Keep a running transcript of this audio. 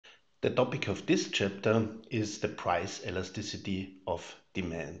The topic of this chapter is the price elasticity of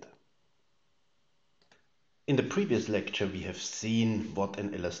demand. In the previous lecture, we have seen what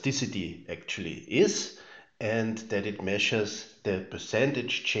an elasticity actually is and that it measures the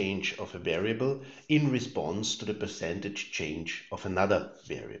percentage change of a variable in response to the percentage change of another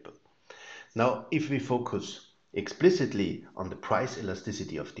variable. Now, if we focus explicitly on the price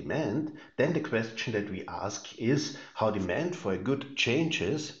elasticity of demand, then the question that we ask is how demand for a good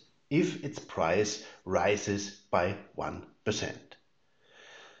changes if its price rises by 1%.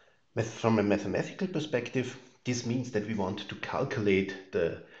 From a mathematical perspective, this means that we want to calculate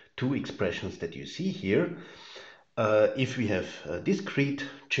the two expressions that you see here. If we have discrete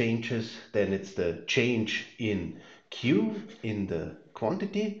changes, then it's the change in Q in the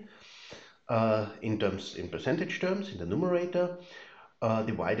quantity, in percentage terms in the numerator,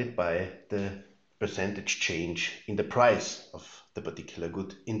 divided by the percentage change in the price of the particular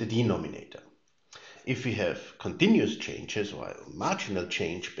good in the denominator. If we have continuous changes or marginal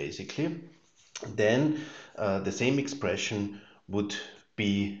change basically, then the same expression would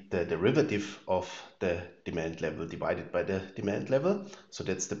be the derivative of the demand level divided by the demand level. So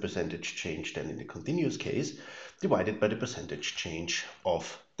that's the percentage change then in the continuous case divided by the percentage change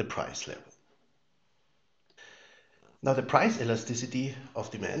of the price level. Now, the price elasticity of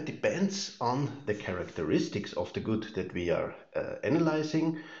demand depends on the characteristics of the good that we are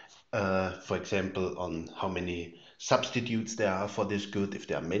analyzing. For example, on how many substitutes there are for this good. If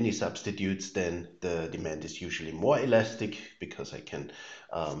there are many substitutes, then the demand is usually more elastic because I can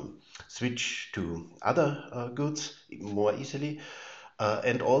switch to other goods more easily.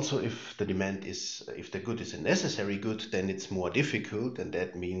 And also if the good is a necessary good, then it's more difficult, and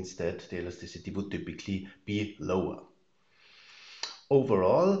that means that the elasticity would typically be lower.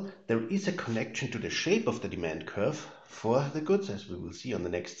 Overall, there is a connection to the shape of the demand curve for the goods, as we will see on the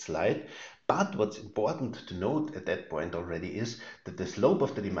next slide. But what's important to note at that point already is that the slope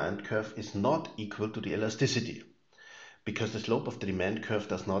of the demand curve is not equal to the elasticity, because the slope of the demand curve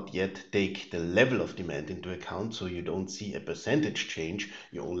does not yet take the level of demand into account, so you don't see a percentage change,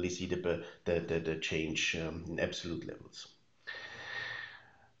 you only see the change in absolute levels.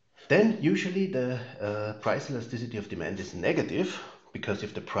 Then usually the price elasticity of demand is negative, because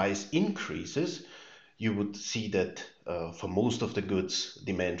if the price increases, you would see that for most of the goods,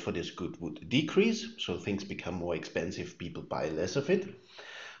 demand for this good would decrease, so things become more expensive, people buy less of it.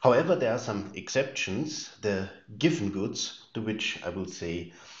 However, there are some exceptions, the given goods, to which I will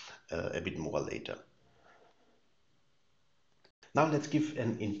say a bit more later. Now let's give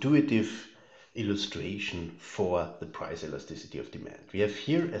an intuitive illustration for the price elasticity of demand. We have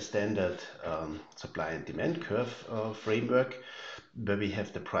here a standard supply and demand curve framework, where we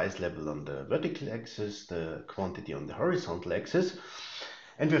have the price level on the vertical axis, the quantity on the horizontal axis,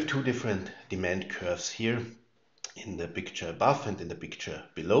 and we have two different demand curves here in the picture above and in the picture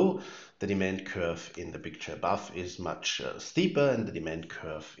below. The demand curve in the picture above is much steeper, and the demand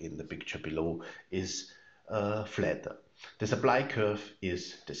curve in the picture below is flatter. The supply curve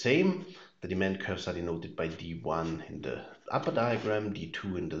is the same. The demand curves are denoted by D1 in the upper diagram,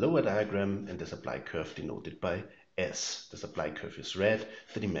 D2 in the lower diagram, and the supply curve denoted by S. The supply curve is red,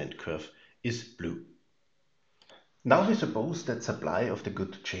 the demand curve is blue. Now we suppose that supply of the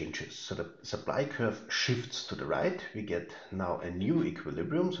good changes. So the supply curve shifts to the right. We get now a new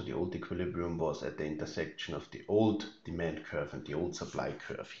equilibrium. So the old equilibrium was at the intersection of the old demand curve and the old supply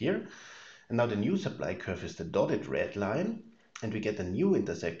curve here. And now the new supply curve is the dotted red line. And we get a new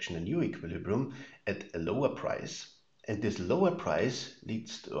intersection, a new equilibrium at a lower price. And this lower price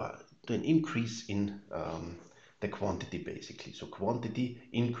leads to an increase in the quantity basically. So quantity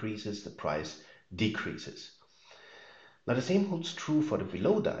increases, the price decreases. Now the same holds true for the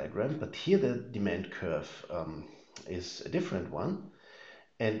below diagram, but here the demand curve is a different one.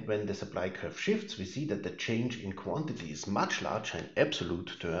 And when the supply curve shifts, we see that the change in quantity is much larger in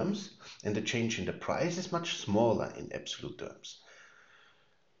absolute terms, and the change in the price is much smaller in absolute terms.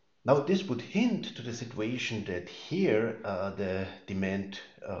 Now this would hint to the situation that here the demand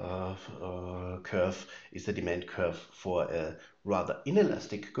curve is the demand curve for a rather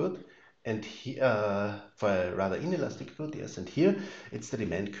inelastic good, and for a rather inelastic good, yes, and here it's the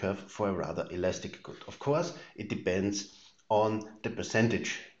demand curve for a rather elastic good. Of course, it depends on the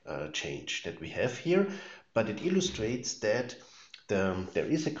percentage change that we have here, but it illustrates that there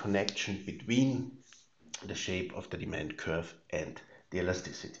is a connection between the shape of the demand curve and the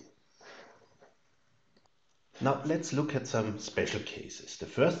elasticity. Now let's look at some special cases. The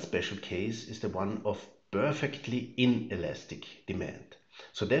first special case is the one of perfectly inelastic demand.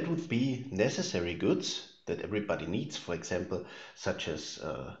 So that would be necessary goods, that everybody needs, for example, such as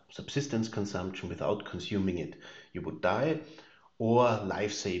subsistence consumption. Without consuming it, you would die, or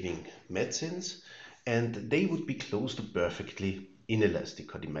life-saving medicines, and they would be close to perfectly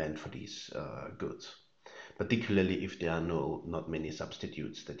inelastic, or demand for these goods, particularly if there are not many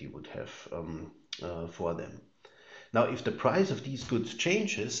substitutes that you would have for them. Now, if the price of these goods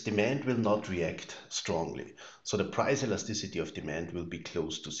changes, demand will not react strongly. So the price elasticity of demand will be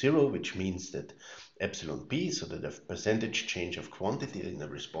close to zero, which means that epsilon p, so that the percentage change of quantity in a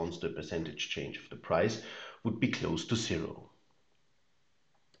response to a percentage change of the price, would be close to zero.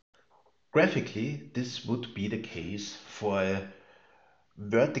 Graphically, this would be the case for a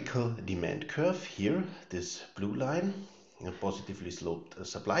vertical demand curve here, this blue line, a positively sloped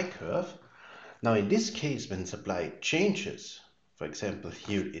supply curve. Now in this case, when supply changes, for example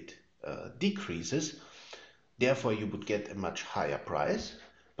here it decreases, therefore you would get a much higher price,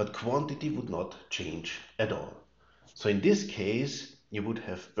 but quantity would not change at all. So in this case, you would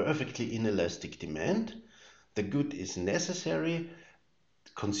have perfectly inelastic demand. The good is necessary.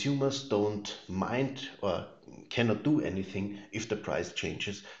 Consumers don't mind or cannot do anything if the price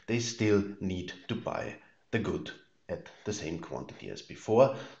changes. They still need to buy the good at the same quantity as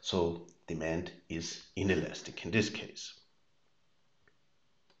before. So demand is inelastic in this case.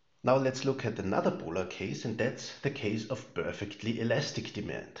 Now let's look at another polar case, and that's the case of perfectly elastic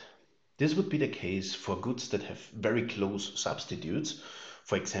demand. This would be the case for goods that have very close substitutes,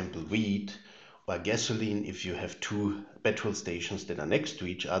 for example wheat or gasoline. If you have two petrol stations that are next to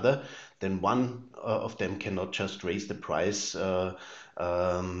each other, then one of them cannot just raise the price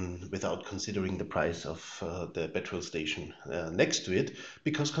without considering the price of the petrol station next to it,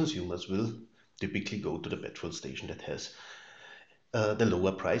 because consumers will typically go to the petrol station that has the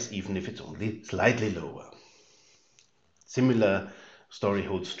lower price, even if it's only slightly lower. Similar story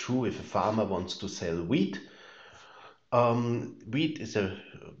holds true if a farmer wants to sell wheat. Wheat is a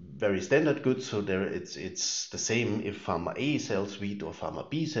very standard good, so there it's the same if farmer A sells wheat or farmer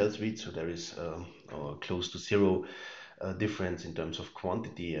B sells wheat, so there is close to zero difference in terms of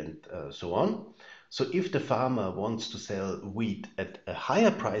quantity and so on. So if the farmer wants to sell wheat at a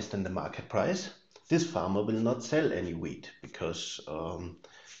higher price than the market price, this farmer will not sell any wheat, because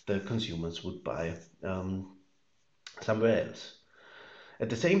the consumers would buy somewhere else. At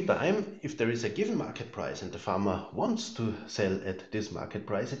the same time, if there is a given market price and the farmer wants to sell at this market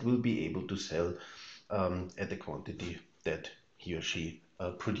price, it will be able to sell at the quantity that he or she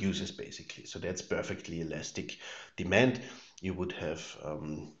produces, basically. So that's perfectly elastic demand. You would have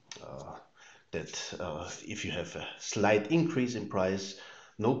that if you have a slight increase in price,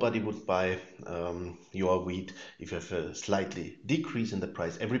 nobody would buy your wheat. If you have a slightly decrease in the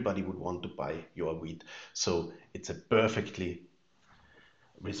price, everybody would want to buy your wheat. So it's a perfectly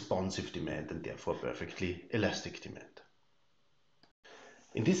responsive demand and therefore perfectly elastic demand.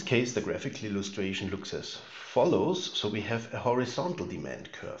 In this case, the graphical illustration looks as follows. So we have a horizontal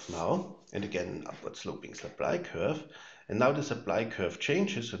demand curve now, and again an upward sloping supply curve. And now the supply curve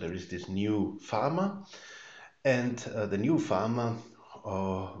changes, so there is this new farmer, and the new farmer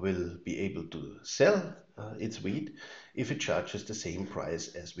will be able to sell its wheat if it charges the same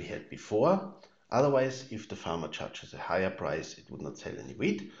price as we had before. Otherwise, if the farmer charges a higher price, it would not sell any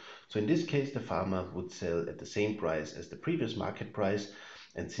wheat. So in this case, the farmer would sell at the same price as the previous market price.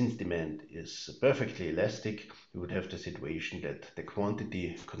 And since demand is perfectly elastic, we would have the situation that the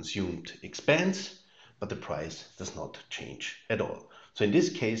quantity consumed expands, but the price does not change at all. So in this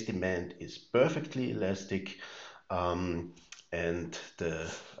case, demand is perfectly elastic, and the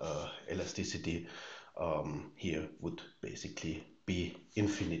elasticity here would basically be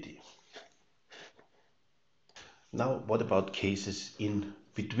infinity. Now, what about cases in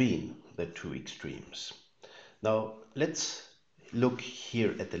between the two extremes? Now, let's look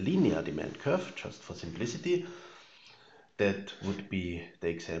here at the linear demand curve, just for simplicity. That would be the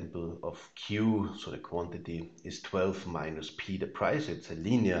example of Q, so the quantity is 12 minus P, the price. It's a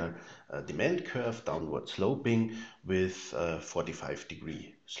linear demand curve, downward sloping, with a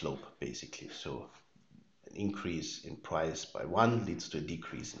 45-degree slope, basically. So an increase in price by 1 leads to a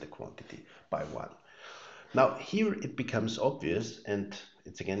decrease in the quantity by 1. Now here it becomes obvious, and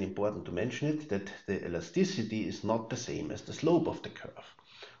it's again important to mention it, that the elasticity is not the same as the slope of the curve.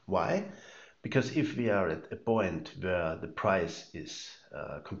 Why? Because if we are at a point where the price is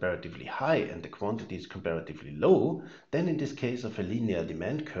comparatively high and the quantity is comparatively low, then in this case of a linear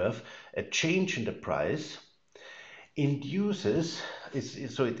demand curve, a change in the price induces,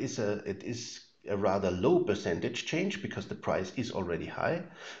 it is a rather low percentage change because the price is already high,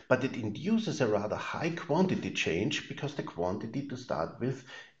 but it induces a rather high quantity change because the quantity to start with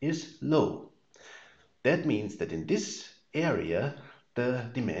is low. That means that in this area, the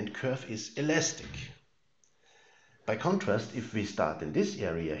demand curve is elastic. By contrast, if we start in this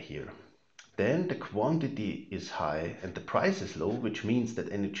area here, then the quantity is high and the price is low, which means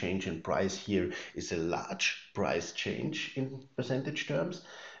that any change in price here is a large price change in percentage terms,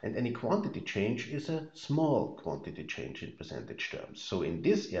 and any quantity change is a small quantity change in percentage terms. So in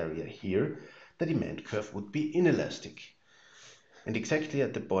this area here, the demand curve would be inelastic. And exactly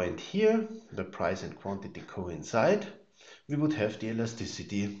at the point here, the price and quantity coincide, we would have the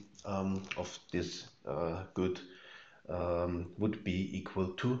elasticity of this good would be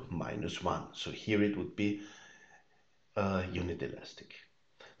equal to -1. So here it would be unit elastic.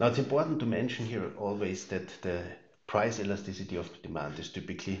 Now it's important to mention here always that the price elasticity of the demand is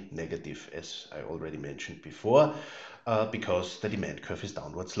typically negative, as I already mentioned before, because the demand curve is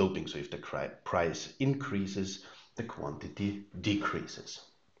downward sloping. So if the price increases, the quantity decreases.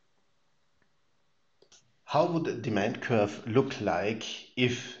 How would the demand curve look like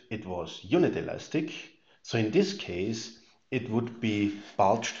if it was unit elastic? So in this case, it would be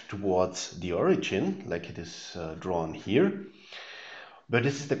bulged towards the origin, like it is drawn here. But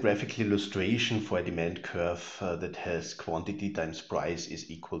this is the graphical illustration for a demand curve that has quantity times price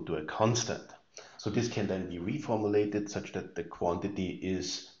is equal to a constant. So this can then be reformulated such that the quantity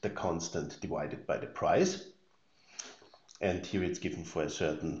is the constant divided by the price. And here it's given for a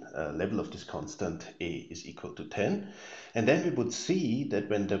certain level of this constant, A is equal to 10. And then we would see that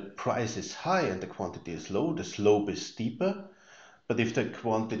when the price is high and the quantity is low, the slope is steeper. But if the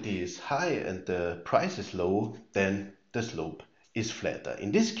quantity is high and the price is low, then the slope is flatter.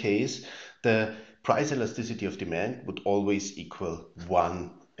 In this case, the price elasticity of demand would always equal 1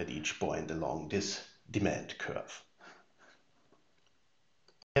 at each point along this demand curve.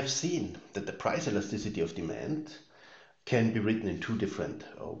 We have seen that the price elasticity of demand can be written in two different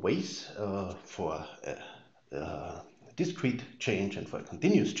ways, for discrete change and for a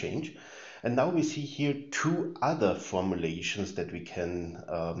continuous change. And now we see here two other formulations that we can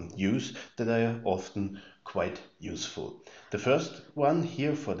use that are often quite useful. The first one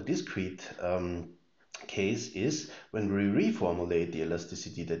here for the discrete case is when we reformulate the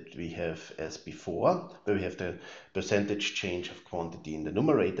elasticity that we have as before, where we have the percentage change of quantity in the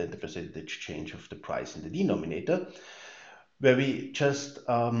numerator and the percentage change of the price in the denominator, where we just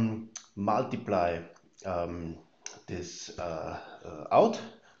multiply this out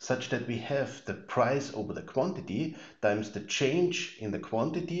such that we have the price over the quantity times the change in the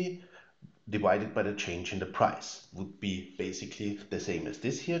quantity divided by the change in the price. Would be basically the same as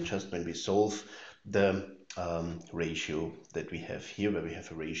this here, just when we solve the ratio that we have here, where we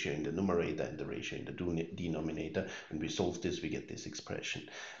have a ratio in the numerator and the ratio in the denominator, and we solve this, we get this expression.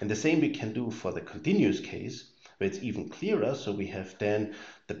 And the same we can do for the continuous case, where it's even clearer. So we have then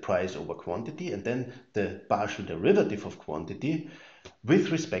the price over quantity and then the partial derivative of quantity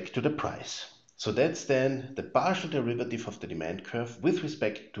with respect to the price. So that's then the partial derivative of the demand curve with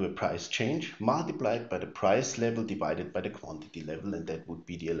respect to a price change multiplied by the price level divided by the quantity level, and that would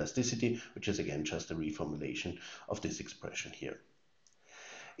be the elasticity, which is again just a reformulation of this expression here.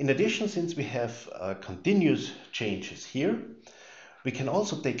 In addition, since we have continuous changes here, we can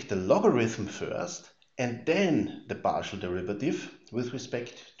also take the logarithm first and then the partial derivative with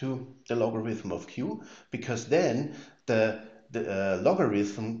respect to the logarithm of q, because then the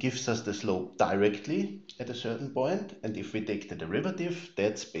logarithm gives us the slope directly at a certain point, and if we take the derivative,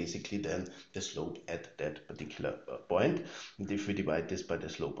 that's basically then the slope at that particular point. And if we divide this by the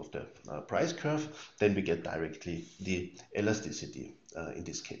slope of the price curve, then we get directly the elasticity in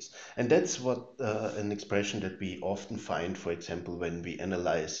this case. And that's what an expression that we often find, for example, when we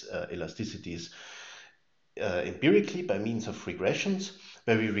analyze elasticities empirically by means of regressions,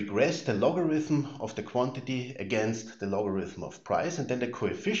 where we regress the logarithm of the quantity against the logarithm of price, and then the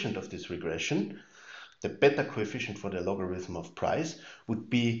coefficient of this regression, the beta coefficient for the logarithm of price, would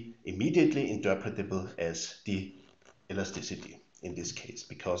be immediately interpretable as the elasticity in this case,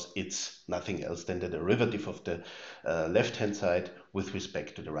 because it's nothing else than the derivative of the left-hand side with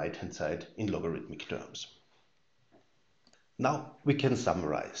respect to the right-hand side in logarithmic terms. Now we can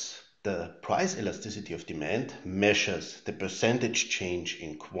summarize. The price elasticity of demand measures the percentage change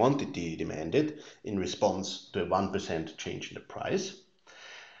in quantity demanded in response to a 1% change in the price.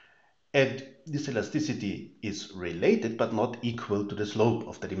 And this elasticity is related but not equal to the slope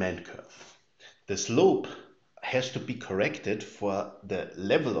of the demand curve. The slope has to be corrected for the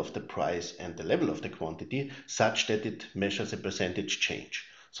level of the price and the level of the quantity such that it measures a percentage change.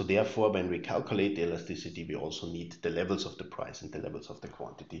 So therefore, when we calculate the elasticity, we also need the levels of the price and the levels of the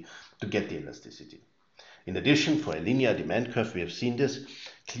quantity to get the elasticity. In addition, for a linear demand curve, we have seen this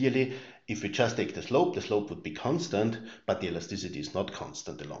clearly, If we just take the slope would be constant, but the elasticity is not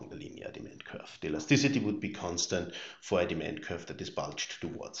constant along the linear demand curve. The elasticity would be constant for a demand curve that is bulged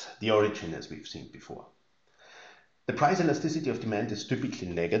towards the origin, as we've seen before. The price elasticity of demand is typically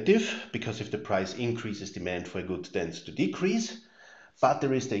negative, because if the price increases, demand for a good tends to decrease. But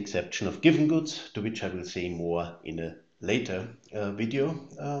there is the exception of given goods, to which I will say more in a later video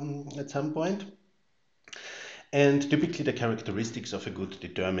at some point. And typically the characteristics of a good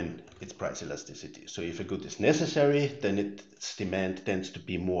determine its price elasticity. So if a good is necessary, then its demand tends to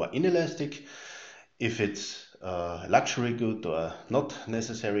be more inelastic. If it's a luxury good or not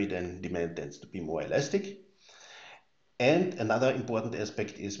necessary, then demand tends to be more elastic. And another important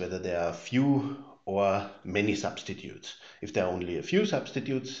aspect is whether there are few or many substitutes. If there are only a few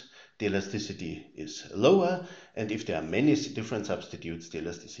substitutes, the elasticity is lower, and if there are many different substitutes, the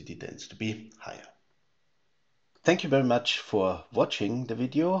elasticity tends to be higher. Thank you very much for watching the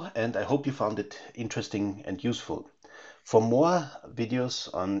video, and I hope you found it interesting and useful. For more videos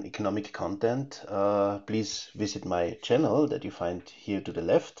on economic content, please visit my channel that you find here to the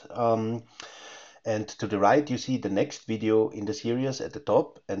left. And to the right you see the next video in the series at the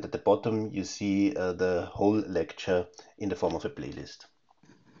top, and at the bottom you see the whole lecture in the form of a playlist.